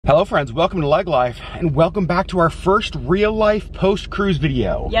Hello friends, welcome to LeggLife, and welcome back to our first real life post-cruise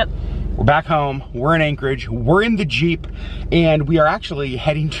video. Yep. We're back home, we're in Anchorage, we're in the Jeep, and we are actually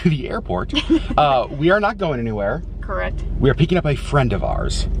heading to the airport. We are not going anywhere. Correct. We are picking up a friend of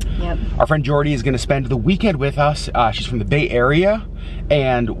ours. Yep. Our friend Jordy is gonna spend the weekend with us. She's from the Bay Area,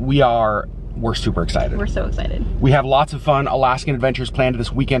 and we're super excited. We're so excited. We have lots of fun Alaskan adventures planned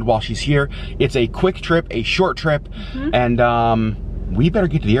this weekend while she's here. It's a quick trip, a short trip, and we better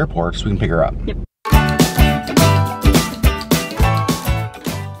get to the airport so we can pick her up. Yep.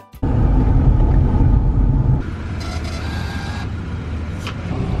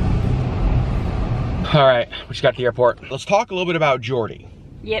 All right, we just got to the airport. Let's talk a little bit about Jordy.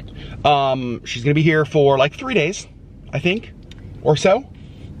 Yep. She's gonna be here for like 3 days, I think, or so.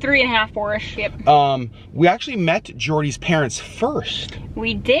 3.5, 4-ish, yep. We actually met Jordy's parents first.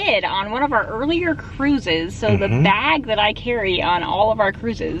 We did on one of our earlier cruises. So the bag that I carry on all of our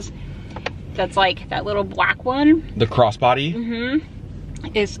cruises, that's like that little black one. The crossbody?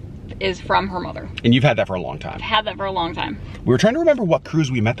 Is from her mother. And you've had that for a long time. I've had that for a long time. We were trying to remember what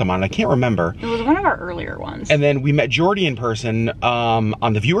cruise we met them on. I can't remember. It was one of our earlier ones. And then we met Jordy in person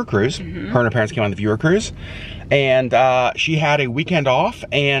on the Viewer Cruise. Her and her parents came on the Viewer Cruise. And she had a weekend off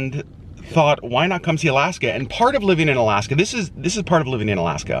and thought, why not come see Alaska? And part of living in Alaska, this is part of living in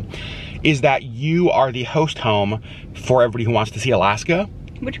Alaska, is that you are the host home for everybody who wants to see Alaska.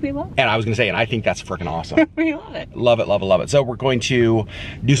 Which we love. And I was gonna say, and I think that's freaking awesome. We love it. Love it, love it, love it. So we're going to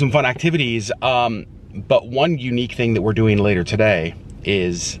do some fun activities. But one unique thing that we're doing later today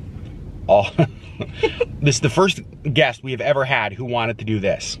is this is the first guest we have ever had who wanted to do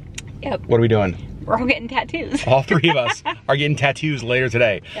this. Yep. What are we doing? We're all getting tattoos. All three of us are getting tattoos later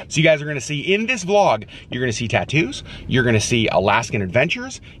today. Yep. So you guys are gonna see in this vlog, you're gonna see tattoos, you're gonna see Alaskan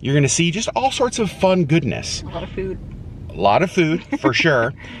adventures, you're gonna see just all sorts of fun goodness. A lot of food. A lot of food, for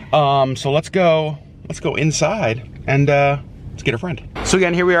sure. So let's go inside and let's get a friend. So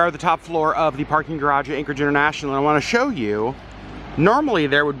again, here we are at the top floor of the parking garage at Anchorage International, and I wanna show you, normally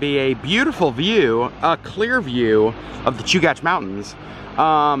there would be a beautiful view, a clear view of the Chugach Mountains.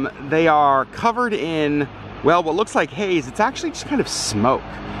 They are covered in, well, what looks like haze. It's actually just kind of smoke.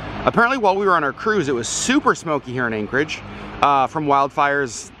 Apparently while we were on our cruise, it was super smoky here in Anchorage from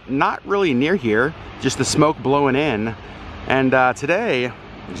wildfires not really near here, just the smoke blowing in. And today,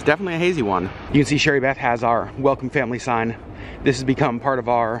 it's definitely a hazy one. You can see Sherri Beth has our welcome family sign. This has become part of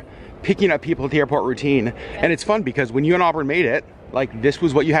our picking up people at the airport routine. And it's fun because when you and Auburn made it, like this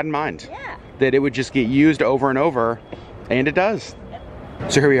was what you had in mind. Yeah. That it would just get used over and over, and it does.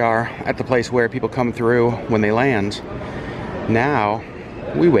 So here we are at the place where people come through when they land. Now,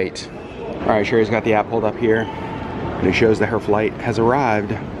 we wait. All right, Sherri's got the app pulled up here, and it shows that her flight has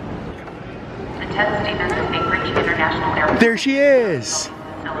arrived. There she is!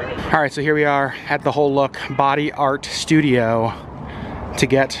 All right, so here we are at the Whole Look Body Art Studio to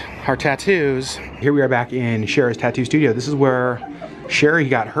get our tattoos. Here we are back in Sherri's tattoo studio. This is where Sherri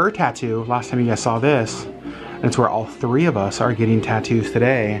got her tattoo last time you guys saw this. And it's where all three of us are getting tattoos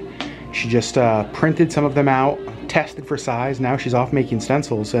today. She just printed some of them out, tested for size. Now she's off making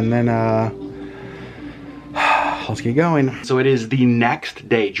stencils, and then let's get going. So it is the next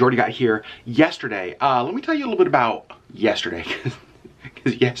day. Jordy got here yesterday. Let me tell you a little bit about yesterday,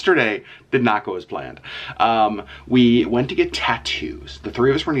 because yesterday did not go as planned. We went to get tattoos. The three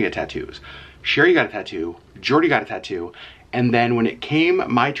of us were gonna get tattoos. Sherri got a tattoo, Jordy got a tattoo, and then when it came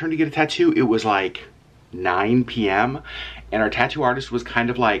my turn to get a tattoo, it was like 9 p.m. and our tattoo artist was kind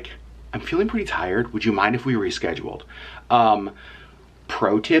of like, I'm feeling pretty tired. Would you mind if we rescheduled?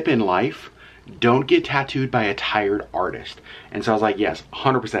 Pro tip in life, don't get tattooed by a tired artist. And so I was like, yes,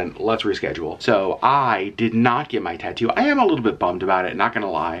 100%, let's reschedule. So I did not get my tattoo. I am a little bit bummed about it, not gonna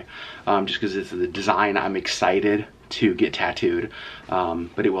lie, just because it's the design. I'm excited to get tattooed,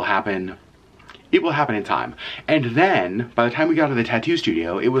 but it will happen. It will happen in time. And then, by the time we got to the tattoo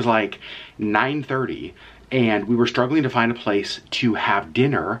studio, it was like 9:30, and we were struggling to find a place to have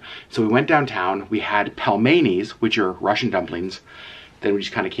dinner. So we went downtown, we had pelmenis, which are Russian dumplings. Then we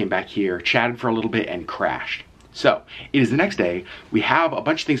just kind of came back here, chatted for a little bit, and crashed. So, it is the next day. We have a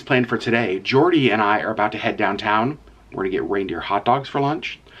bunch of things planned for today. Jordy and I are about to head downtown. We're gonna get reindeer hot dogs for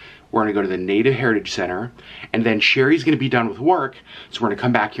lunch. We're gonna go to the Native Heritage Center, and then Sherri's gonna be done with work, so we're gonna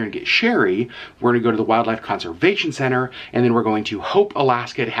come back here and get Sherri. We're gonna go to the Wildlife Conservation Center, and then we're going to Hope,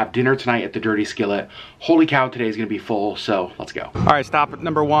 Alaska to have dinner tonight at the Dirty Skillet. Holy cow, today's gonna be full, so let's go. All right, stop at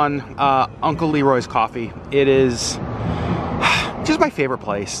number one, Uncle Leroy's Coffee. It is just my favorite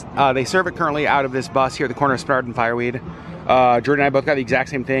place. They serve it currently out of this bus here at the corner of Spenard and Fireweed. Jordy and I both got the exact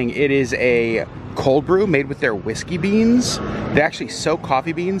same thing. It is a cold brew made with their whiskey beans. They actually soak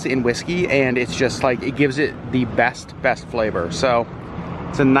coffee beans in whiskey, and it's just like, it gives it the best flavor. So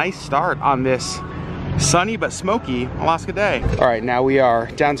it's a nice start on this sunny but smoky Alaska day. All right, now we are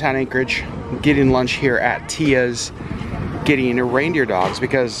downtown Anchorage, getting lunch here at Tia's, getting reindeer dogs,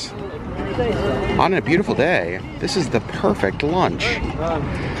 because on a beautiful day, this is the perfect lunch.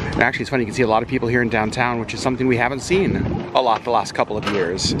 And actually, it's funny, you can see a lot of people here in downtown, which is something we haven't seen a lot the last couple of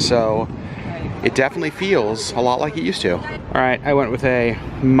years. So it definitely feels a lot like it used to. All right, I went with a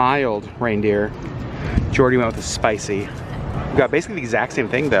mild reindeer. Jordy went with a spicy. We got basically the exact same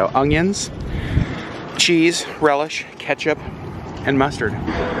thing though. Onions, cheese, relish, ketchup, and mustard.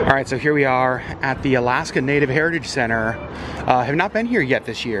 All right, so here we are at the Alaska Native Heritage Center. Have not been here yet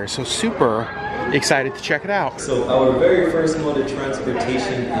this year, so super excited to check it out. So our very first mode of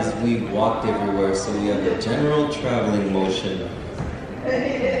transportation is we walked everywhere. So we have the general traveling motion.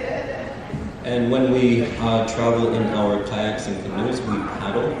 And when we travel in our kayaks and canoes, we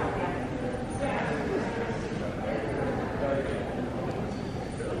paddle.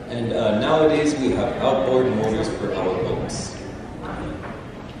 And nowadays we have outboard motors for our boats.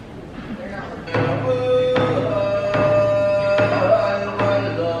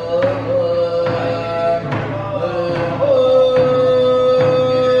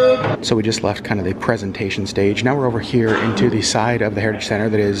 So we just left kind of the presentation stage. Now we're over here into the side of the Heritage Center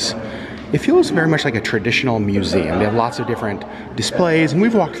that is, it feels very much like a traditional museum. They have lots of different displays, and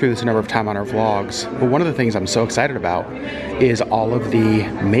we've walked through this a number of times on our vlogs. But one of the things I'm so excited about is all of the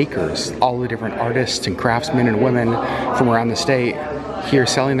makers, all the different artists and craftsmen and women from around the state here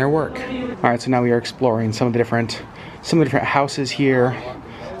selling their work. All right, so now we are exploring some of the different houses here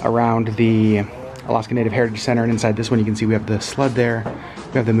around the Alaska Native Heritage Center, and inside this one you can see we have the sled there,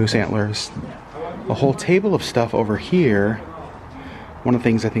 we have the moose antlers, a whole table of stuff over here. One of the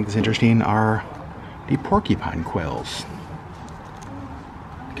things I think is interesting are the porcupine quills.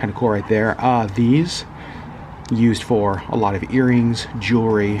 Kind of cool right there. These used for a lot of earrings,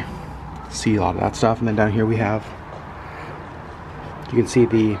 jewelry, see a lot of that stuff. And then down here we have, you can see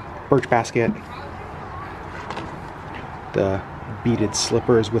the birch basket, the beaded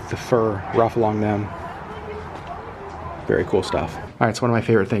slippers with the fur ruff along them. Very cool stuff. All right, so one of my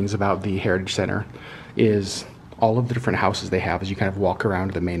favorite things about the Heritage Center is all of the different houses they have as you kind of walk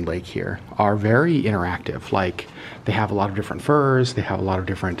around the main lake here are very interactive. Like, they have a lot of different furs, they have a lot of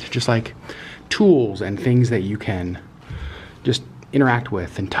different just like tools and things that you can just interact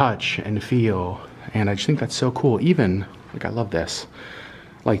with and touch and feel. And I just think that's so cool. Even, like, I love this,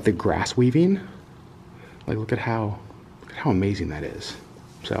 like the grass weaving. Like, look at how amazing that is.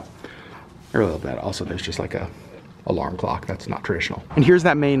 So I really love that. Also, there's just like a alarm clock that's not traditional. And here's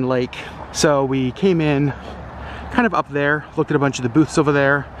that main lake. So we came in kind of up there, looked at a bunch of the booths over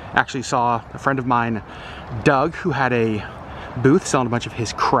there, actually saw a friend of mine, Doug, who had a booth selling a bunch of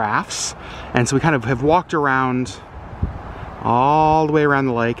his crafts. And so we kind of have walked around all the way around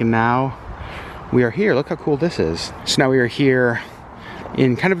the lake, and now we are here. Look how cool this is. So now we are here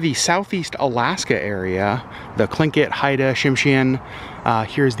in kind of the southeast Alaska area, the Tlingit, Haida, Tsimshian.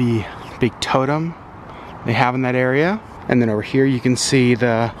 Here's the big totem they have in that area. And then over here you can see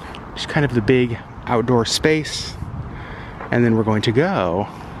just kind of the big outdoor space. And then we're going to go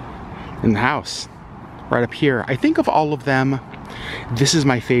in the house right up here. I think of all of them, this is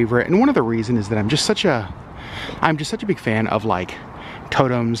my favorite. And one of the reasons is that I'm just such a big fan of like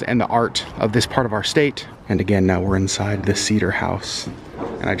totems and the art of this part of our state. And again, now we're inside the cedar house.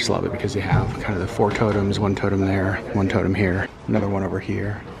 And I just love it because they have kind of the 4 totems, 1 totem there, 1 totem here, another one over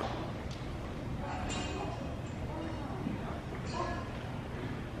here.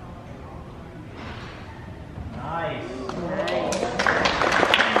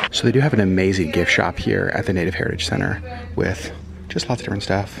 So they do have an amazing gift shop here at the Native Heritage Center with just lots of different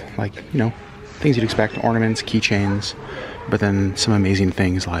stuff, like, you know, things you'd expect, ornaments, keychains, but then some amazing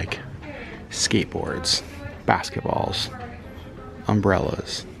things like skateboards, basketballs,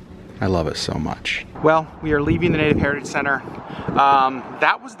 umbrellas. I love it so much. Well, we are leaving the Native Heritage Center.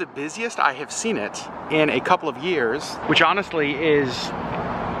 That was the busiest I have seen it in a couple of years, which honestly is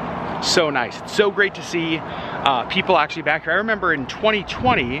so nice. It's so great to see people actually back here. I remember in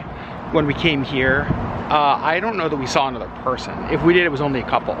 2020 when we came here, I don't know that we saw another person. If we did, it was only a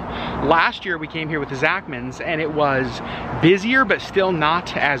couple. Last year we came here with the Zachmans and it was busier, but still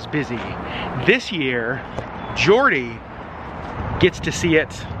not as busy. This year, Jordy gets to see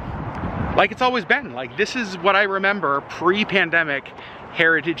it like it's always been. Like, this is what I remember pre-pandemic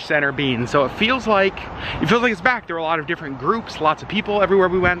Heritage Center being. So it feels like it's back. There were a lot of different groups, lots of people everywhere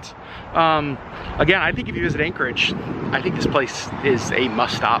we went. Again, I think if you visit Anchorage, I think this place is a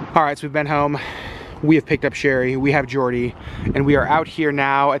must stop. All right, so we've been home, we have picked up Sherri, we have Jordy, and we are out here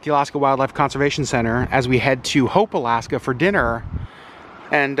now at the Alaska Wildlife Conservation Center as we head to Hope, Alaska for dinner.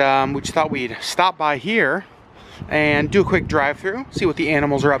 And we just thought we'd stop by here and do a quick drive-through, see what the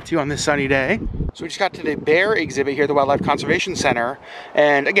animals are up to on this sunny day. So we just got to the bear exhibit here at the Wildlife Conservation Center.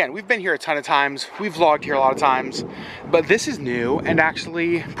 And again, we've been here a ton of times. We've vlogged here a lot of times, but this is new and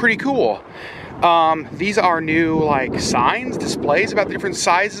actually pretty cool. These are new like signs, displays about the different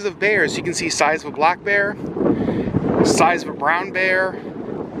sizes of bears. You can see size of a black bear, size of a brown bear,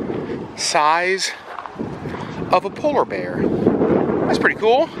 size of a polar bear. That's pretty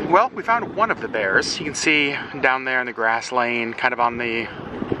cool. Well, we found one of the bears. You can see down there in the grass lane, kind of on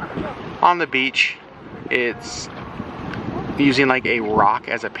the beach. It's using like a rock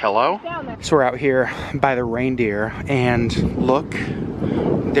as a pillow. So we're out here by the reindeer, and look,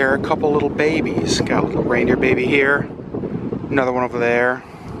 there are a couple little babies. Got a little reindeer baby here, another one over there.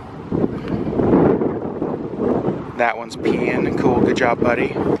 That one's peeing. Cool, good job,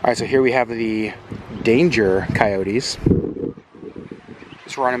 buddy. All right, so here we have the danger coyotes.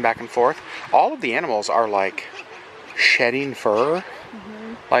 Just running back and forth. All of the animals are like shedding fur.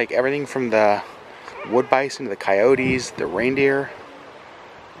 Like everything from the wood bison to the coyotes, the reindeer.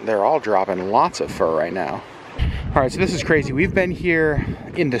 They're all dropping lots of fur right now. All right, so this is crazy. We've been here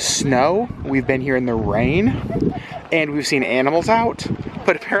in the snow, we've been here in the rain, and we've seen animals out,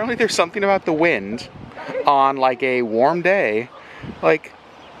 but apparently there's something about the wind on like a warm day. Like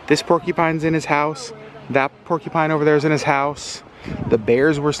this porcupine's in his house, that porcupine over there is in his house, the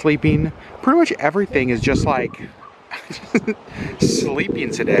bears were sleeping. Pretty much everything is just like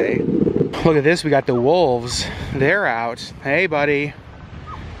sleeping today. Look at this, we got the wolves. They're out. Hey, buddy.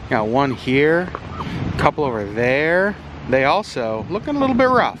 Got one here, a couple over there. They also looking a little bit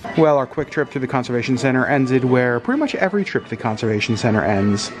rough. Well, our quick trip to the conservation center ended where pretty much every trip to the conservation center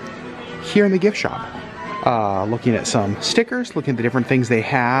ends, here in the gift shop. Looking at some stickers, looking at the different things they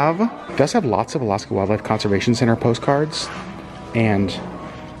have. It does have lots of Alaska Wildlife Conservation Center postcards, and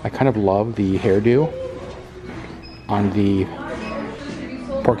I kind of love the hairdo on the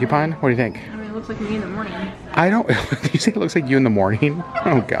porcupine. What do you think? I mean, it looks like me in the morning. I don't, you say it looks like you in the morning?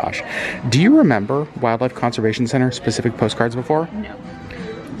 Oh gosh. Do you remember Wildlife Conservation Center specific postcards before? No.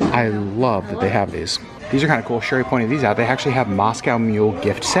 I love that they have these. These are kind of cool. Sherri pointed these out. They actually have Moscow Mule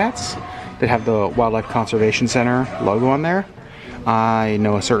gift sets that have the Wildlife Conservation Center logo on there. I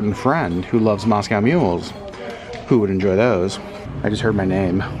know a certain friend who loves Moscow Mules who would enjoy those. I just heard my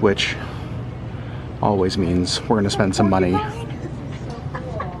name, which always means we're gonna spend some money.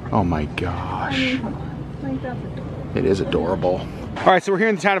 Oh my gosh. It is adorable. All right, so we're here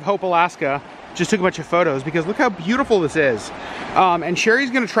in the town of Hope, Alaska. Just took a bunch of photos because look how beautiful this is. And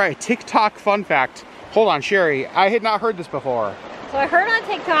Sherri's gonna try a TikTok fun fact. Hold on, Sherri, I had not heard this before. So I heard on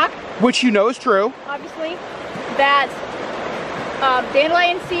TikTok, which you know is true, obviously, that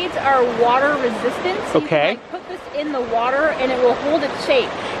dandelion seeds are water resistant. So okay. You can, like, put this in the water and it will hold its shape.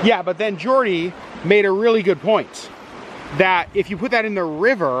 Yeah, but then Jordy made a really good point. That if you put that in the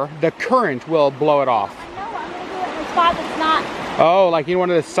river, the current will blow it off. I know, I'm gonna do it in a spot that's not. Oh, like in one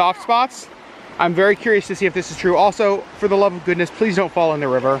of the soft spots? I'm very curious to see if this is true. Also, for the love of goodness, please don't fall in the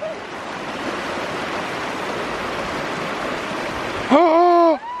river.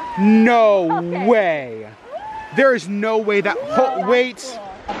 Oh, no Okay. way. There is no way that, oh, wait.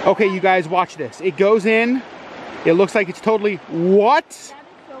 Okay, you guys, watch this. It goes in, it looks like it's totally, what? That is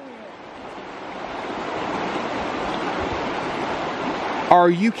so weird. Are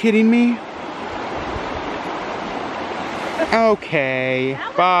you kidding me? Okay,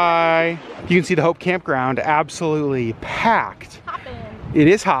 bye. You can see the Hope Campground absolutely packed. Hopping. It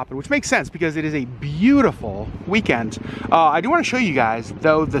is hopping, which makes sense because it is a beautiful weekend. I do want to show you guys,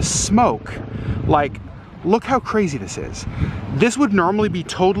 though, the smoke. Like, look how crazy this is. This would normally be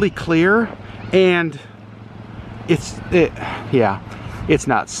totally clear, and yeah, it's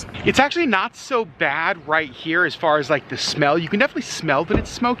nuts. It's actually not so bad right here as far as like the smell. You can definitely smell that it's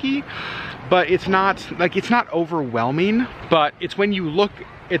smoky, but it's not like, it's not overwhelming. But it's when you look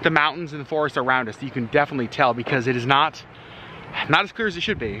at the mountains and the forest around us that you can definitely tell, because it is not as clear as it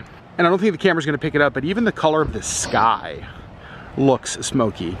should be. And I don't think the camera's gonna pick it up, but even the color of the sky looks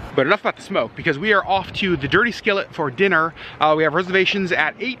smoky. But enough about the smoke, because we are off to the Dirty Skillet for dinner. We have reservations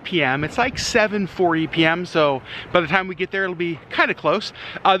at 8 p.m. It's like 7:40 p.m. So by the time we get there, it'll be kind of close.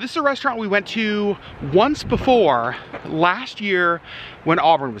 This is a restaurant we went to once before, last year when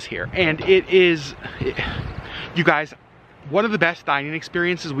Auburn was here. And you guys, one of the best dining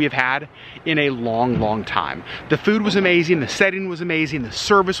experiences we have had in a long, long time. The food was amazing, the setting was amazing, the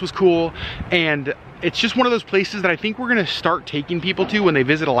service was cool, and it's just one of those places that I think we're gonna start taking people to when they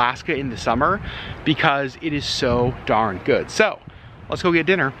visit Alaska in the summer because it is so darn good. So, let's go get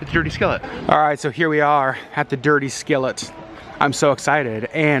dinner at the Dirty Skillet. All right, so here we are at the Dirty Skillet. I'm so excited,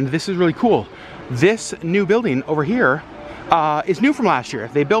 and this is really cool. This new building over here is new from last year.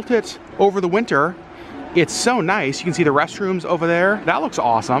 They built it over the winter. It's so nice. You can see the restrooms over there. That looks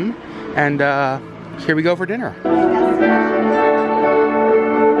awesome. And here we go for dinner.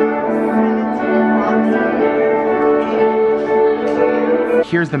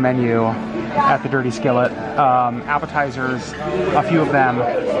 Here's the menu at the Dirty Skillet. Appetizers, a few of them.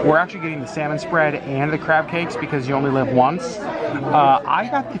 We're actually getting the salmon spread and the crab cakes because you only live once. I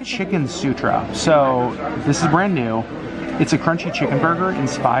got the chicken sutra. So this is brand new. It's a crunchy chicken burger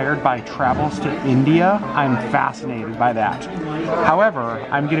inspired by travels to India. I'm fascinated by that. However,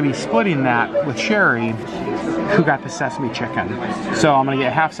 I'm gonna be splitting that with Sherri, who got the sesame chicken. So I'm gonna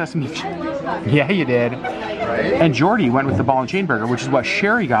get half sesame chicken. Yeah, you did. And Jordy went with the ball and chain burger, which is what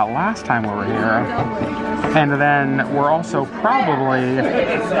Sherri got last time we were here. And then we're also probably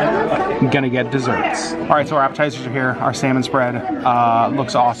gonna get desserts. All right, so our appetizers are here. Our salmon spread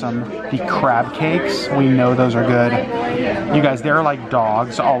looks awesome. The crab cakes, we know those are good. You guys, they're like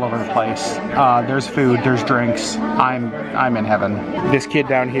dogs all over the place. There's food, there's drinks. I'm in heaven. This kid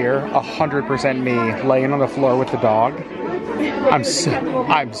down here, 100% me, laying on the floor with the dog. I'm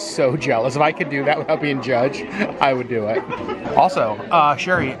so jealous. If I could do that without being judged, I would do it. Also,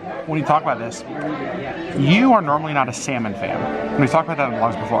 Sherri, when you talk about this, you are normally not a salmon fan. We talked about that in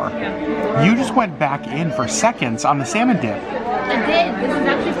vlogs before. Yeah. You just went back in for seconds on the salmon dip. I did. This is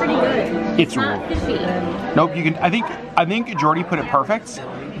actually pretty good. It's not fishy. Nope. You can. I think Jordy put it perfect.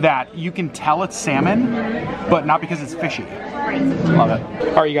 That you can tell it's salmon, but not because it's fishy. Right. Love it.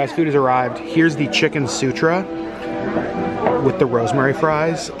 All right, you guys. Food has arrived. Here's the chicken sutra with the rosemary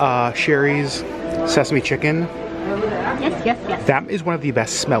fries. Sherri's sesame chicken. Yes. That is one of the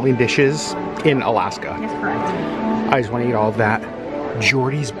best smelling dishes in Alaska. That's correct. I just want to eat all of that.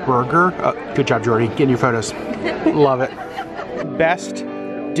 Jordy's burger. Good job, Jordy. Getting your photos. Love it. Best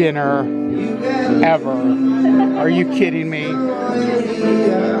dinner ever. Are you kidding me?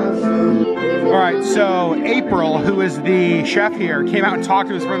 All right, so April, who is the chef here, came out and talked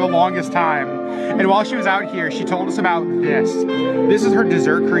to us for the longest time. And while she was out here, she told us about this. This is her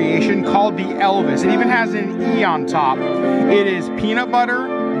dessert creation called the Elvis. It even has an E on top. It is peanut butter,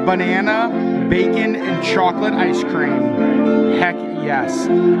 banana, bacon, and chocolate ice cream. Heck yes.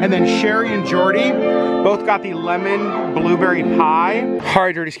 And then Sherri and Jordy both got the lemon blueberry pie. All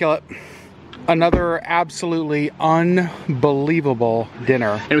right, Dirty Skillet. Another absolutely unbelievable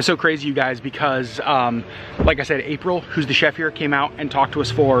dinner. And it was so crazy, you guys, because like I said, April, who's the chef here, came out and talked to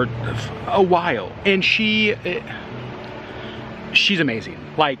us for a while. And she's amazing.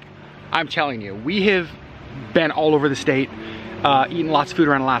 Like, I'm telling you, we have been all over the state, eaten lots of food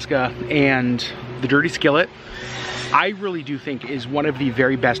around Alaska, and the Dirty Skillet, I really do think is one of the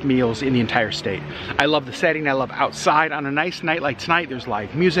very best meals in the entire state. I love the setting, I love outside. On a nice night like tonight, there's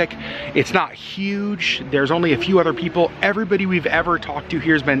live music. It's not huge, there's only a few other people. Everybody we've ever talked to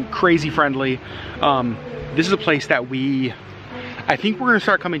here has been crazy friendly. This is a place that I think we're gonna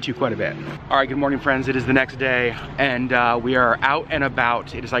start coming to quite a bit. All right, good morning, friends. It is the next day, and we are out and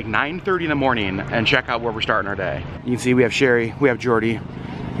about. It is like 9:30 in the morning, and check out where we're starting our day. You can see we have Sherri, we have Jordy,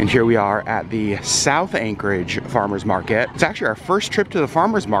 and here we are at the South Anchorage Farmers Market. It's actually our first trip to the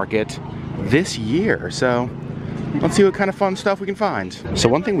farmers market this year, so let's see what kind of fun stuff we can find. So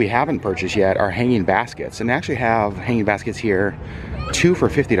one thing we haven't purchased yet are hanging baskets, and they actually have hanging baskets here, 2 for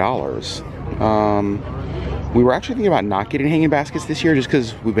 $50. We were actually thinking about not getting hanging baskets this year just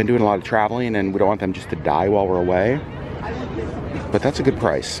because we've been doing a lot of traveling and we don't want them just to die while we're away. But that's a good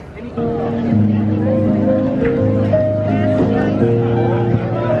price.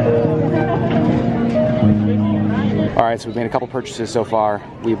 All right, so we've made a couple purchases so far.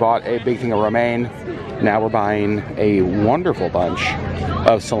 We bought a big thing of romaine. Now we're buying a wonderful bunch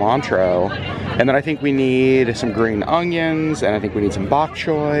of cilantro. And then I think we need some green onions, and I think we need some bok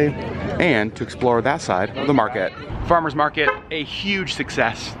choy, and to explore that side of the market. Farmers market, a huge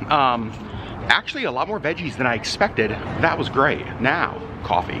success. Actually, a lot more veggies than I expected. That was great. Now,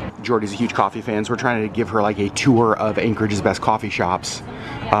 coffee. Jordy's a huge coffee fan, so we're trying to give her like a tour of Anchorage's best coffee shops.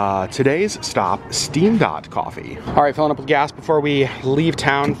 Today's stop, Steam Dot Coffee. All right, filling up with gas before we leave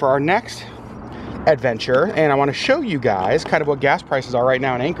town for our next adventure, and I want to show you guys kind of what gas prices are right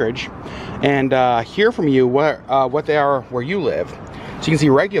now in Anchorage, and hear from you what they are where you live. So you can see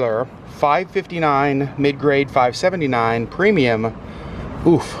regular $5.59, mid-grade $5.79, premium,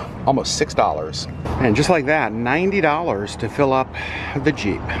 oof, almost $6. And just like that, $90 to fill up the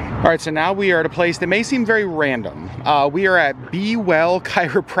Jeep. All right, so now we are at a place that may seem very random. We are at Be Well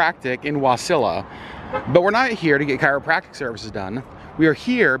Chiropractic in Wasilla, but we're not here to get chiropractic services done. We are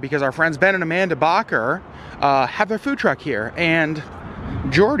here because our friends Ben and Amanda Bacher have their food truck here, and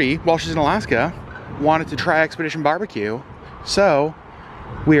Jordy, while she's in Alaska, wanted to try Expedition Barbecue, so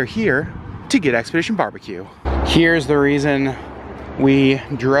we are here to get Expedition Barbecue. Here's the reason we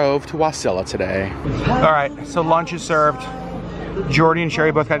drove to Wasilla today. All right, so lunch is served. Jordy and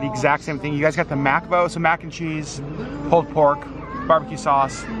Sherri both got the exact same thing. You guys got the macbo, so mac and cheese, pulled pork, barbecue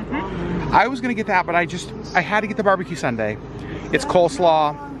sauce. I was gonna get that, but I had to get the barbecue sundae. It's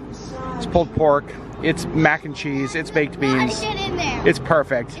coleslaw, it's pulled pork, it's mac and cheese, it's baked beans. It's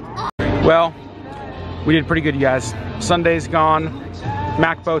perfect. Well, we did pretty good, you guys. Sunday's gone,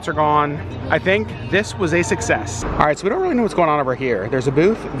 mac boats are gone. I think this was a success. All right, so we don't really know what's going on over here. There's a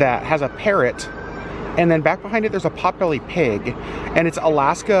booth that has a parrot, and then back behind it there's a potbelly pig, and it's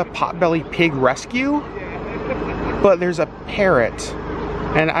Alaska Potbelly Pig Rescue, but there's a parrot,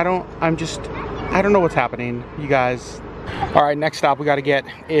 and I don't know what's happening, you guys. All right, next stop we gotta get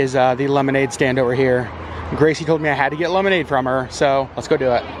is the lemonade stand over here. Gracie told me I had to get lemonade from her, so let's go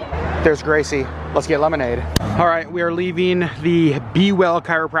do it. There's Gracie, let's get lemonade. All right, we are leaving the Be Well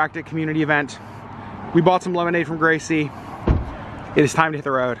Chiropractic community event. We bought some lemonade from Gracie. It is time to hit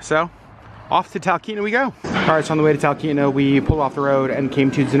the road, so off to Talkeetna we go. All right, so on the way to Talkeetna, we pulled off the road and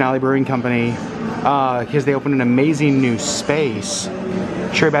came to Denali Brewing Company because they opened an amazing new space.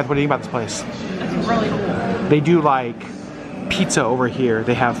 Sherri Beth, what do you think about this place? It's really cool. They do like pizza over here.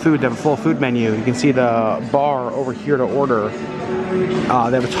 They have food, they have a full food menu. You can see the bar over here to order.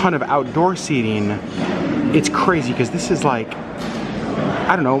 They have a ton of outdoor seating. It's crazy because this is like,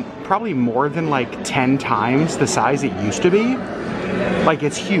 I don't know, probably more than like 10 times the size it used to be. Like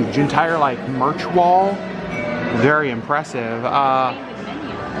it's huge, entire like merch wall. Very impressive. Like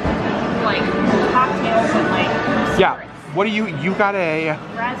cocktails and like yeah, what do you got a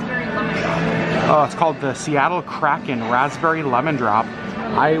raspberry lemon drop. Oh, it's called the Seattle Kraken Raspberry Lemon Drop.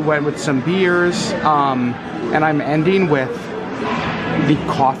 I went with some beers, and I'm ending with the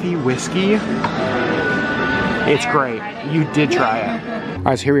coffee whiskey. It's great. You did try it. All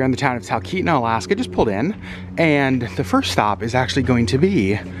right, so here we are in the town of Talkeetna, Alaska. Just pulled in, and the first stop is actually going to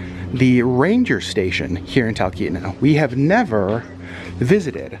be the ranger station here in Talkeetna. We have never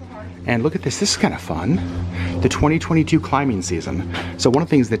visited. And look at this, this is kind of fun. The 2022 climbing season. So one of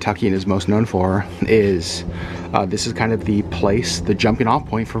the things that Talkeetna is most known for is, this is kind of the place, the jumping off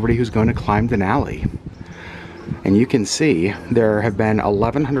point for everybody who's going to climb Denali. And you can see there have been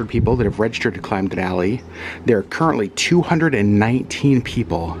 1,100 people that have registered to climb Denali. There are currently 219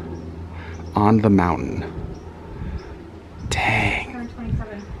 people on the mountain. Dang.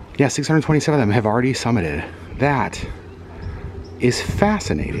 627. Yeah, 627 of them have already summited. That is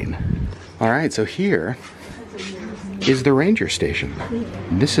fascinating. All right, so here is the ranger station.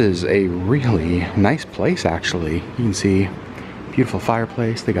 This is a really nice place, actually. You can see beautiful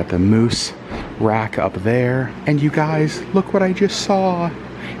fireplace. They got the moose rack up there. And you guys, look what I just saw.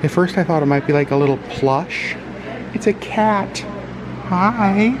 At first I thought it might be like a little plush. It's a cat.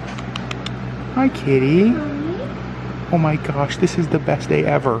 Hi. Hi, kitty. Oh my gosh, this is the best day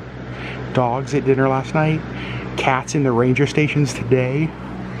ever. Dogs at dinner last night. Cats in the ranger stations today.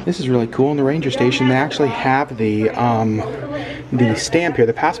 This is really cool. In the ranger station, they actually have the stamp here,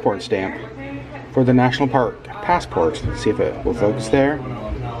 the passport stamp for the national park passport. Let's see if it will focus there.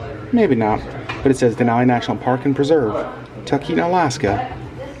 Maybe not, but it says Denali National Park and Preserve, Talkeetna, Alaska.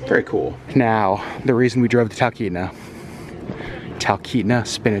 Very cool. Now, the reason we drove to Talkeetna. Talkeetna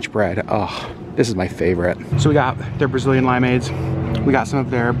spinach bread. Oh, this is my favorite. So we got their Brazilian limeades. We got some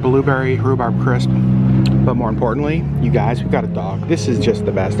of their blueberry rhubarb crisp. But more importantly, you guys, we've got a dog. This is just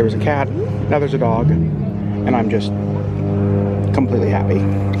the best. There was a cat, now there's a dog, and I'm just completely happy.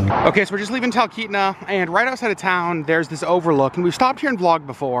 Okay, so we're just leaving Talkeetna, and right outside of town, there's this overlook, and we've stopped here and vlogged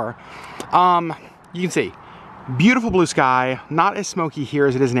before. You can see, beautiful blue sky, not as smoky here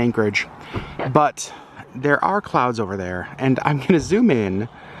as it is in Anchorage, but there are clouds over there, and I'm gonna zoom in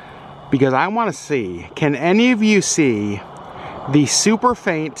because I wanna see, can any of you see the super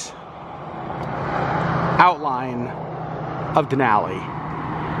faint outline of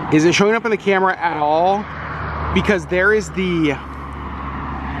Denali? Is it showing up in the camera at all? Because there is the,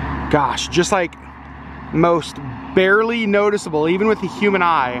 gosh, just like most barely noticeable, even with the human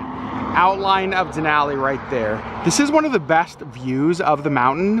eye, outline of Denali right there. This is one of the best views of the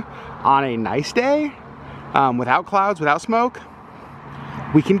mountain on a nice day, without clouds, without smoke.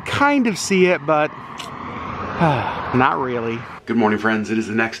 We can kind of see it, but not really. Good morning, friends. It is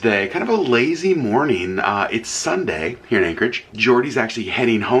the next day. Kind of a lazy morning. It's Sunday here in Anchorage. Jordy's actually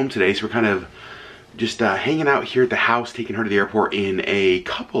heading home today, so we're kind of just hanging out here at the house, taking her to the airport in a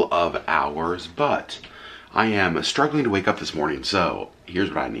couple of hours, but I am struggling to wake up this morning, so here's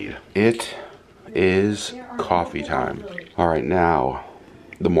what I need. It is coffee time. All right, now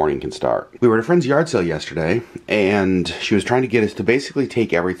the morning can start. We were at a friend's yard sale yesterday, and she was trying to get us to basically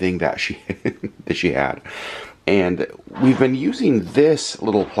take everything that she had. And we've been using this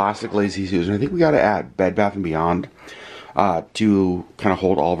little plastic lazy Susan. I think we got to add Bed Bath & Beyond to kind of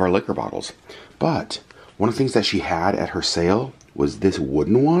hold all of our liquor bottles. But one of the things that she had at her sale was this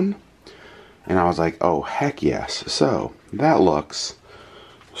wooden one. And I was like, oh, heck yes. So that looks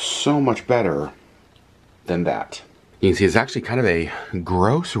so much better than that. You can see it's actually kind of a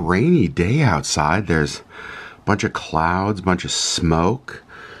gross rainy day outside. There's a bunch of clouds, a bunch of smoke.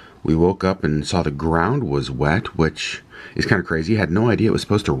 We woke up and saw the ground was wet, which is kind of crazy. I had no idea it was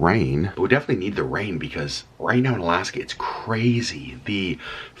supposed to rain. But we definitely need the rain because right now in Alaska, it's crazy. The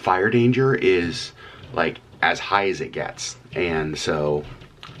fire danger is like as high as it gets. And so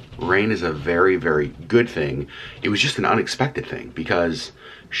rain is a very, very good thing. It was just an unexpected thing because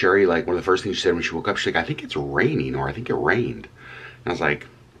Sherri, like one of the first things she said when she woke up, she's like, I think it's raining, or I think it rained. And I was like,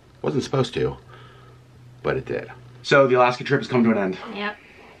 wasn't supposed to, but it did. So the Alaska trip has come to an end. Yep.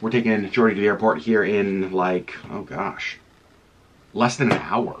 We're taking Jordy to the airport here in like, oh gosh, less than an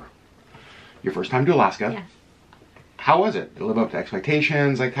hour. Your first time to Alaska. Yes. How was it? Did it live up to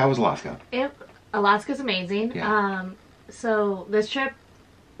expectations? Like, how was Alaska? Alaska's amazing. Yeah. So this trip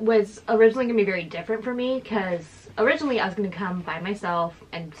was originally going to be very different for me because originally I was going to come by myself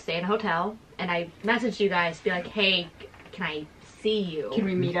and stay in a hotel. And I messaged you guys to be like, hey, can I see you? Can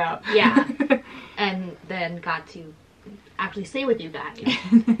we meet up? Yeah. And then got to actually stay with you guys.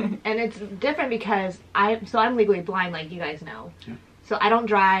 And it's different because I'm legally blind, like you guys know. Yeah. So I don't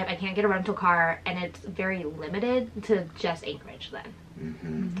drive, I can't get a rental car, and it's very limited to just Anchorage then.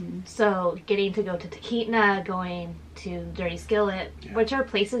 Mm-hmm. So getting to go to Talkeetna, going to Dirty Skillet, Yeah. which are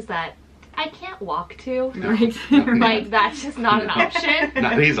places that I can't walk to. No. Right. Like, that's just not an option.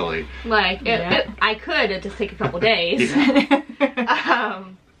 Not easily. Like, Yeah. I could, it'd just take a couple days. Yeah.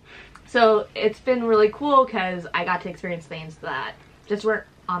 So it's been really cool because I got to experience things that just weren't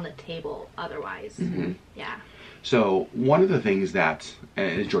on the table otherwise. Mm-hmm. Yeah. So one of the things that,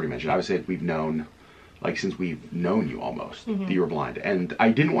 as Jordy mentioned, obviously we've known, like since we've known you almost, that you were blind. And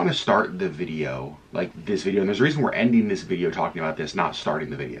I didn't want to start the video, like this video, and there's a reason we're ending this video talking about this, not starting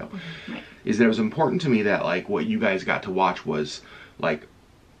the video, Right. is that it was important to me that like what you guys got to watch was like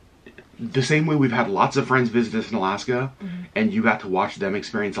the same way we've had lots of friends visit us in Alaska, and you got to watch them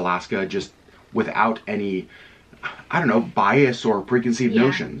experience Alaska just without any, I don't know, bias or preconceived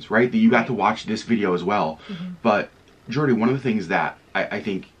notions, right? That you got to watch this video as well. But Jordy, one of the things that I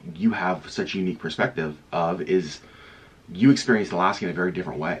think you have such a unique perspective of is you experienced Alaska in a very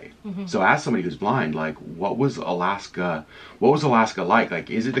different way. So as somebody who's blind, like what was Alaska like? Like,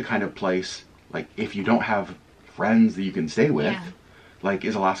 is it the kind of place, like if you don't have friends that you can stay with, like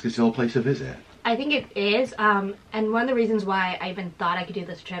is Alaska still a place to visit? I think it is. And one of the reasons why I even thought I could do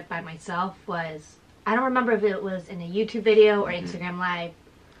this trip by myself was, I don't remember if it was in a YouTube video or Instagram Live,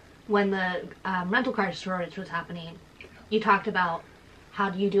 when the rental car shortage was happening, you talked about how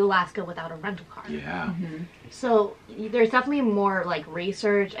do you do Alaska without a rental car. Yeah. So there's definitely more like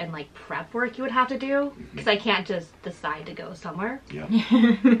research and like prep work you would have to do because I can't just decide to go somewhere.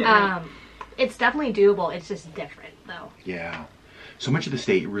 Yeah. It's definitely doable. It's just different though. Yeah. So much of the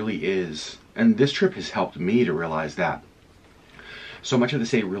state really is, and this trip has helped me to realize that so much of the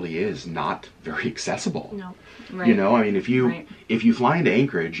state really is not very accessible. No. Right. You know, I mean, if you Right. if you fly into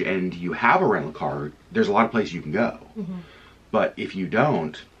Anchorage and you have a rental car, there's a lot of places you can go. But if you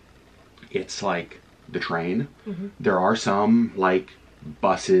don't, it's like the train. There are some like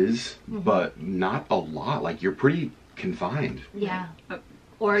buses, but not a lot. Like you're pretty confined. Yeah.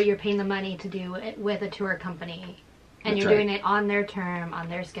 Or you're paying the money to do it with a tour company. And That's you're right. doing it on their term, on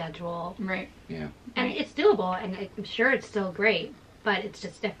their schedule. Right. Yeah. And Right. it's doable, and I'm sure it's still great, but it's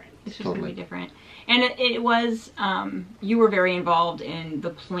just different. It's just Totally. really different. And it was, you were very involved in the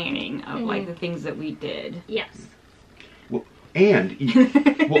planning of like the things that we did. Yes. Well, and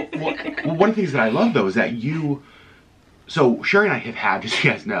well, one of the things that I love though is that you. So Sherri and I have had, just so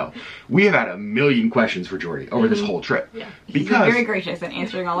you guys know, we have had a million questions for Jordy over this whole trip. Yeah. She's been Because very gracious at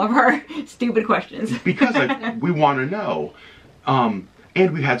answering all of our stupid questions. because like we want to know.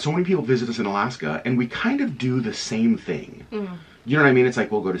 And we've had so many people visit us in Alaska, and we kind of do the same thing. You know what I mean? It's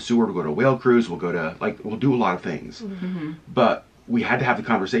like we'll go to Seward, we'll go to a whale cruise, we'll go to, like, we'll do a lot of things. But we had to have the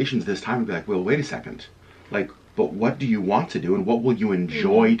conversations this time and be like, well, wait a second. Like, but what do you want to do and what will you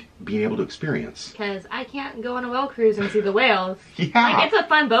enjoy being able to experience? Because I can't go on a whale cruise and see the whales. Yeah. Like, it's a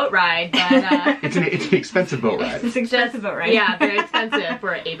fun boat ride, but... It's an expensive boat ride. It's an expensive boat ride. Yeah, very expensive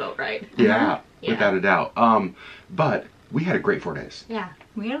for a boat ride. Yeah, Yeah. without a doubt. But we had a great 4 days. Yeah.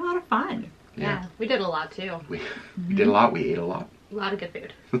 We had a lot of fun. Yeah. We did a lot, too. We did a lot. We ate a lot. A lot of good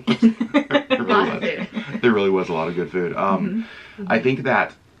food. There A lot of really was. food. There really was a lot of good food. I think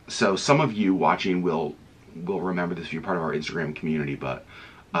that, so some of you watching will remember this if you're part of our Instagram community, but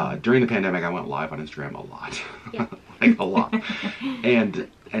during the pandemic I went live on Instagram a lot. Yeah. Like a lot. And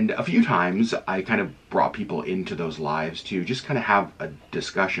a few times I kind of brought people into those lives to just kind of have a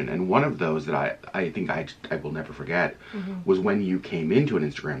discussion. And one of those that I think I will never forget was when you came into an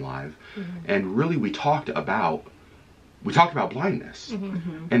Instagram live and really we talked about blindness.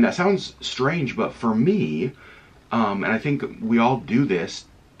 And that sounds strange, but for me, and I think we all do this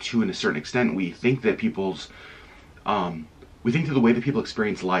to a certain extent, we think that we think that the way that people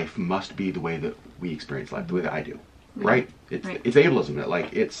experience life must be the way that we experience life, the way that I do, right? It's ableism. That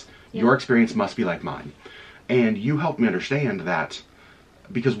like your experience must be like mine, and you helped me understand that,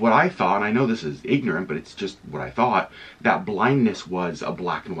 because what I thought, and I know this is ignorant, but it's just what I thought, that blindness was a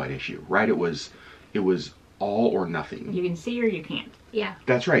black and white issue, right? It was all or nothing. You can see or you can't. Yeah.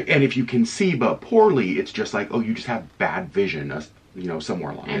 That's right. And if you can see but poorly, it's just like, oh, you just have bad vision,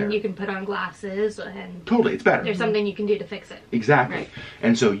 somewhere along there. And you can put on glasses and... Totally, it's better. There's something you can do to fix it. Exactly. Right.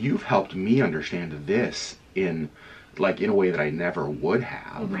 And so you've helped me understand this in a way that I never would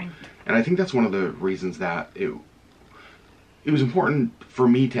have. Right. And I think that's one of the reasons that it was important for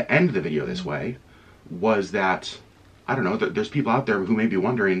me to end the video this way, was that, I don't know, there's people out there who may be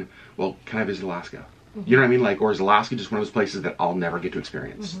wondering, well, can I visit Alaska? You know what I mean? Like, or is Alaska just one of those places that I'll never get to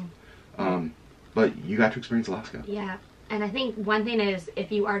experience? But you got to experience Alaska. Yeah. And I think one thing is,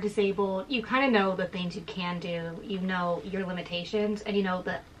 if you are disabled, you kind of know the things you can do, you know your limitations, and you know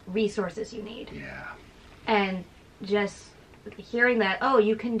the resources you need. Yeah. And just hearing that, oh,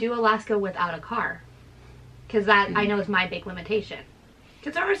 you can do Alaska without a car. Because that, I know, is my big limitation.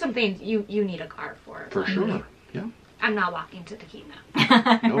 Because there are some things you need a car for. For sure. Yeah. I'm not walking to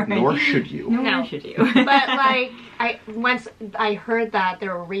Talkeetna. No, nor should you. Nor should you. But, like, once I heard that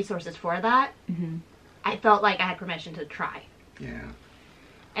there were resources for that, I felt like I had permission to try. Yeah.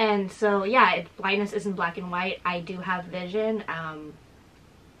 And so, yeah, blindness isn't black and white. I do have vision.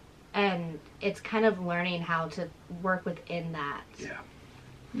 And it's kind of learning how to work within that. Yeah.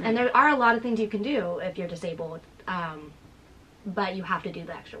 And there are a lot of things you can do if you're disabled. But you have to do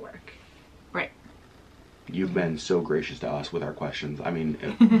the extra work. Right. You've been so gracious to us with our questions. I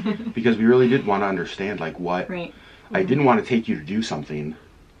mean, because we really did want to understand, like, what... Right. I didn't want to take you to do something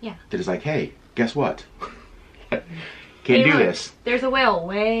Yeah. that is like, hey, guess what? Can't Hey, do look, this. There's a whale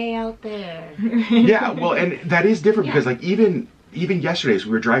way out there. Yeah, well, and that is different Yeah. because, like, even yesterday, so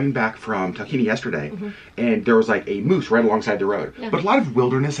we were driving back from Talkeetna yesterday, and there was, like, a moose right alongside the road. Yeah. But a lot of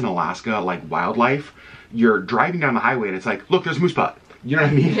wilderness in Alaska, like, wildlife, you're driving down the highway, and it's like, look, there's a moose putt. You know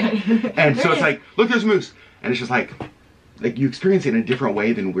what I mean? And so it's like, look, there's a moose. And it's just like you experience it in a different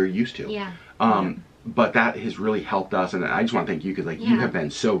way than we're used to. Yeah. But that has really helped us, and I just want to thank you because, like, you Yeah. have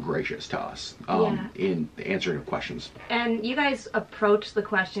been so gracious to us in the answering of questions. And you guys approach the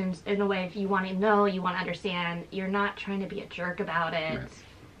questions in a way, if you want to know, you want to understand, you're not trying to be a jerk about it. Right.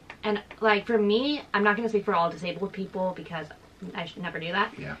 And, like, for me, I'm not going to speak for all disabled people because I should never do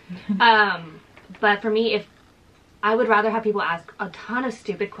that. Yeah. But for me, if I would rather have people ask a ton of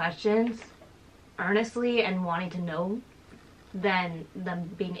stupid questions earnestly and wanting to know than them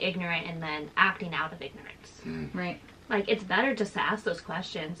being ignorant and then acting out of ignorance. Right. Like, it's better just to ask those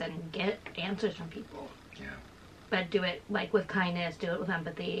questions and get answers from people. Yeah. But do it, like, with kindness, do it with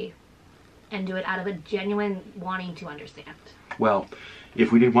empathy, and do it out of a genuine wanting to understand. Well,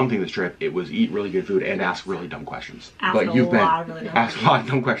 if we did one thing this trip, it was eat really good food and ask really dumb questions. Asked but a you've lot of really dumb asked a lot of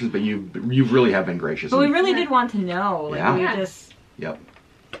dumb questions, but you really have been gracious. But we and- really did want to know. Like, Yeah. we Yeah. just, Yep.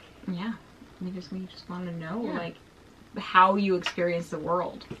 yeah. We just want to know, Yeah. like, how you experience the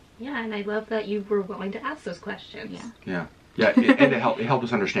world. Yeah, and I love that you were willing to ask those questions. Yeah. Yeah. And it helped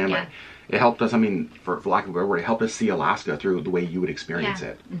us understand. Like, it helped us. I mean, for lack of a better word, it helped us see Alaska through the way you would experience Yeah.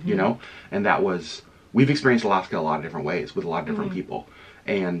 it. You know, and that was we've experienced Alaska a lot of different ways with a lot of different people,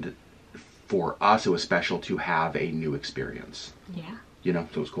 and for us, it was special to have a new experience. Yeah. You know,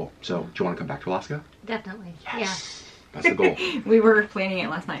 so it was cool. So, do you want to come back to Alaska? Definitely. Yes. That's the goal. We were planning it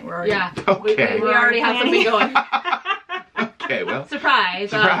last night. We're already... Yeah. Okay. We already have something going. Okay, well. Surprise.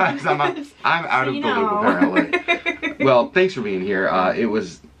 Surprise! I'm out of the loop, apparently. Well, thanks for being here. It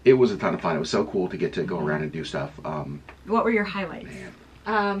was it was a ton of fun. It was so cool to get to go around and do stuff. What were your highlights?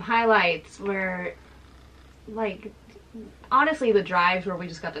 Highlights were, like, honestly, the drives where we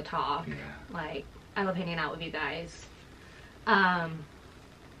just got to talk. Yeah. Like, I love hanging out with you guys.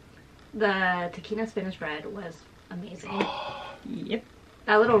 The Talkeetna spinach bread was amazing. Yep.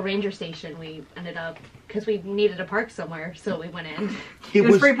 That little ranger station we ended up, because we needed to park somewhere, so we went in. It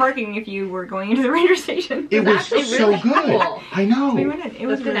was free parking if you were going into the ranger station. It was actually so really good. cool. I know. We went in. It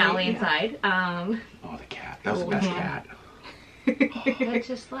was With an really, alley inside. Oh, the cat. That was the best cat. It's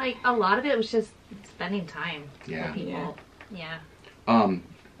just like, a lot of it was just spending time Yeah. with people. Yeah.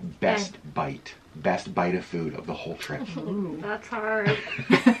 Best bite. Best bite of food of the whole trip. That's hard.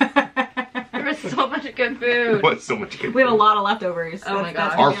 There was so much good food. It was so much good food. We have a lot of leftovers. Oh my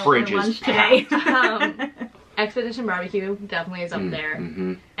gosh. Our fridge is lunch today. Expedition Barbecue definitely is up there.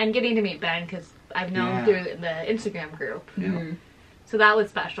 And getting to meet Ben, because I've known through the Instagram group. Yeah. So that was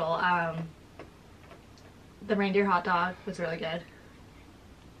special. The reindeer hot dog was really good.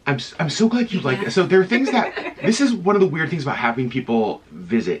 I'm so glad you like it. So there are things that, this is one of the weird things about having people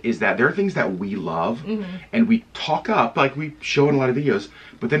visit, is that there are things that we love and we talk up, like we show in a lot of videos,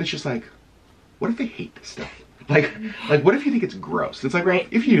 but then it's just like, what if they hate this stuff? Like what if you think it's gross? It's like, well,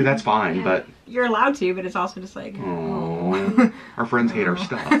 if you do, that's fine, but... You're allowed to, but it's also just like, oh. Our friends hate our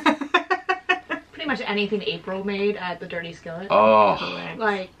stuff. Pretty much anything April made at the Dirty Skillet. Oh.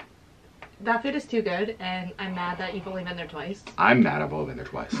 Like, that food is too good, and I'm mad that you've only been there twice. I'm mad I've only been there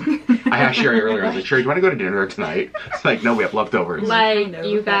twice. I asked Sherri earlier, I was like, Sherri, do you want to go to dinner tonight? It's like, no, we have leftovers. Like,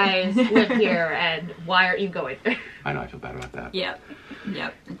 you guys live here, and why aren't you going there? I know, I feel bad about that. Yep.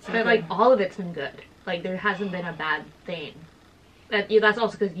 But, like, all of it's been good. Like, there hasn't been a bad thing. That's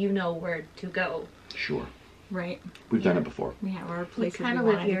also because you know where to go. Sure. Right. We've done it before. We have our places we live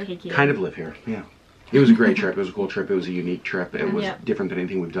wanted here. to take you. Kind of live here, yeah. It was a great trip. It was a cool trip. It was a unique trip. It was Yep. different than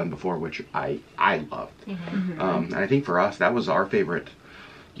anything we've done before, which I loved. And I think for us, that was our favorite.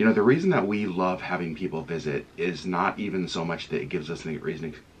 You know, the reason that we love having people visit is not even so much that it gives us a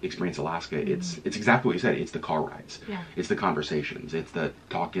reason to experience Alaska. It's exactly what you said. It's the car rides. Yeah. It's the conversations. It's the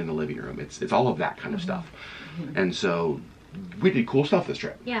talk in the living room. It's all of that kind of stuff. And so we did cool stuff this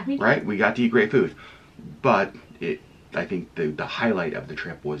trip. Yeah. Right? We got to eat great food. But I think the highlight of the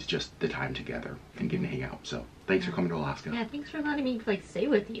trip was just the time together and getting to hang out. So thanks for coming to Alaska. Yeah, thanks for letting me, like, stay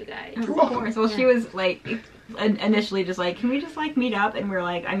with you guys. Of welcome. course. Well, she was like, initially just like, can we just like meet up? And we're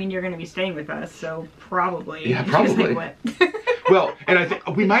like, I mean, you're going to be staying with us, so probably. Yeah, She was probably. like, what? Well, and I think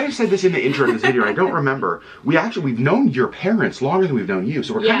we might have said this in the intro to this video. I don't remember. We've known your parents longer than we've known you,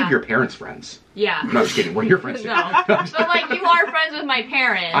 so we're kind of your parents' friends. Yeah. No, just kidding. We're your friends. No. But, like, you are friends with my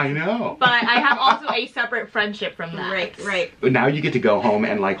parents. I know. But I have also a separate friendship from that. Right. But now you get to go home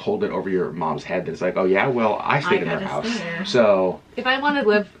and like hold it over your mom's head. That's like, oh yeah, well I stayed in their house, so. If I want to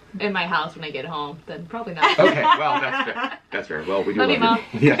live in my house when I get home, then probably not. Okay, well that's fair. That's fair. Well, we do Love you, Mom.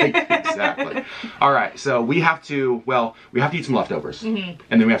 Yeah, exactly. All right, so we have to eat some leftovers, and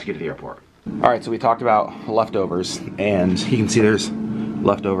then we have to get to the airport. All right, so we talked about leftovers, and you can see there's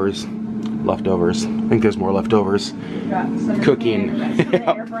leftovers. I think there's more leftovers. Cooking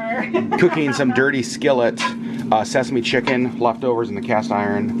some dirty skillet, sesame chicken leftovers in the cast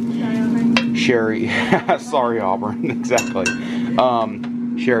iron. Sherri, sorry Auburn, exactly.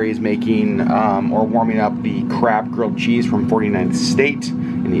 Sherri is making or warming up the crab grilled cheese from 49th State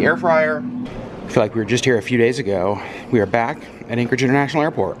in the air fryer. I feel like we were just here a few days ago. We are back at Anchorage International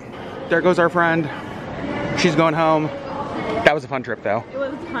Airport. There goes our friend. She's going home. That was a fun trip though. It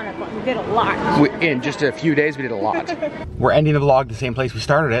was a ton of fun. We did a lot. In just a few days, we did a lot. We're ending the vlog the same place we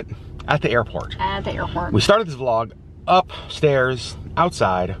started it, at the airport. At the airport. We started this vlog upstairs,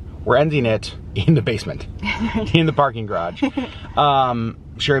 outside. We're ending it in the basement, in the parking garage.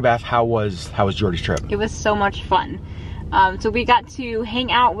 Sherri Beth, how was Jordy's trip? It was so much fun. So we got to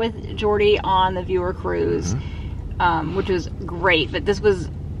hang out with Jordy on the viewer cruise, which was great. But this was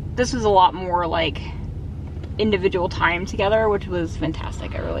a lot more like individual time together, which was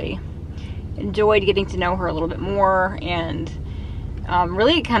fantastic. I really enjoyed getting to know her a little bit more and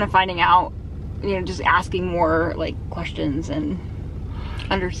really kind of finding out, you know, just asking more like questions and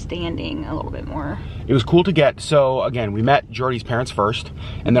understanding a little bit more. It was cool to get, so again, we met Jordy's parents first,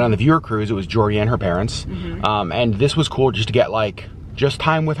 and then on the viewer cruise, it was Jordy and her parents. And this was cool just to get like, just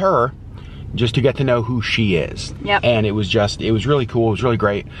time with her, just to get to know who she is. Yep. And it was really cool, it was really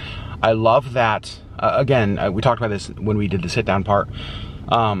great. I love that, again, we talked about this when we did the sit down part.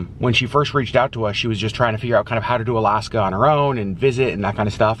 When she first reached out to us, she was just trying to figure out kind of how to do Alaska on her own and visit and that kind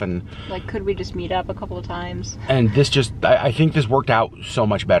of stuff. And like, could we just meet up a couple of times? And this just, I think this worked out so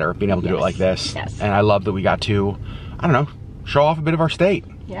much better, being able to do it like this. Yes. And I love that we got to, I don't know, show off a bit of our state.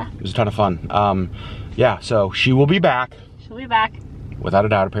 Yeah. It was a ton of fun. Yeah, so she will be back. She'll be back. Without a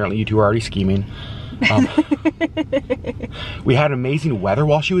doubt. Apparently you two are already scheming. We had amazing weather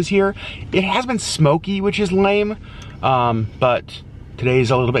while she was here. It has been smoky, which is lame. But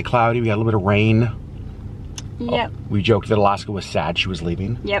today's a little bit cloudy. We got a little bit of rain. Yep. We joked that Alaska was sad she was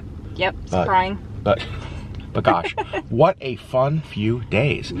leaving. Yep. It's crying. But gosh, what a fun few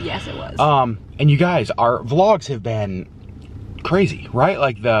days. Yes, it was. And you guys, our vlogs have been crazy, right?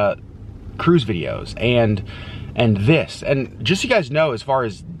 Like the cruise videos and this. And just so you guys know, as far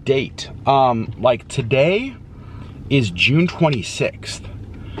as date, like today is June 26th.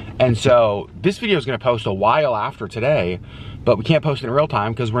 And so this video is going to post a while after today, but we can't post it in real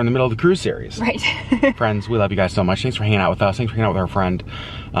time because we're in the middle of the cruise series. Right. Friends, we love you guys so much. Thanks for hanging out with us. Thanks for hanging out with our friend,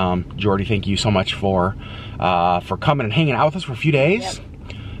 Jordy. Thank you so much for coming and hanging out with us for a few days.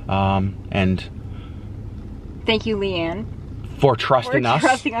 Yep. And thank you, Leanne, for trusting us.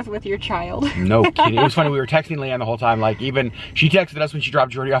 Trusting us with your child. No kidding. It was funny. We were texting Leanne the whole time. Like, even she texted us when she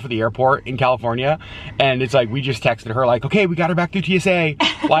dropped Jordy off at the airport in California, and it's like we just texted her like, "Okay, we got her back through TSA."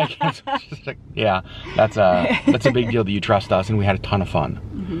 Like, it's just like, yeah, that's a big deal that you trust us, and we had a ton of fun.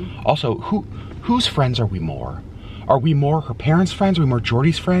 Mm-hmm. Also, whose friends are we more? Are we more her parents' friends? Are we more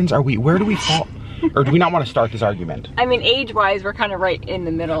Jordy's friends? Where do we fall? Or do we not want to start this argument? I mean, age-wise, we're kind of right in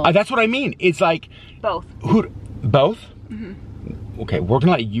the middle. That's what I mean. It's like both. Both? Mm-hmm. Okay, we're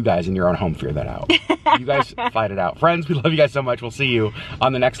gonna let you guys in your own home figure that out. You guys fight it out. Friends, we love you guys so much. We'll see you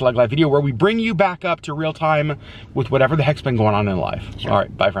on the next LeggLife video where we bring you back up to real time with whatever the heck's been going on in life. Sure. All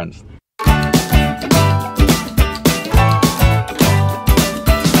right, bye friends.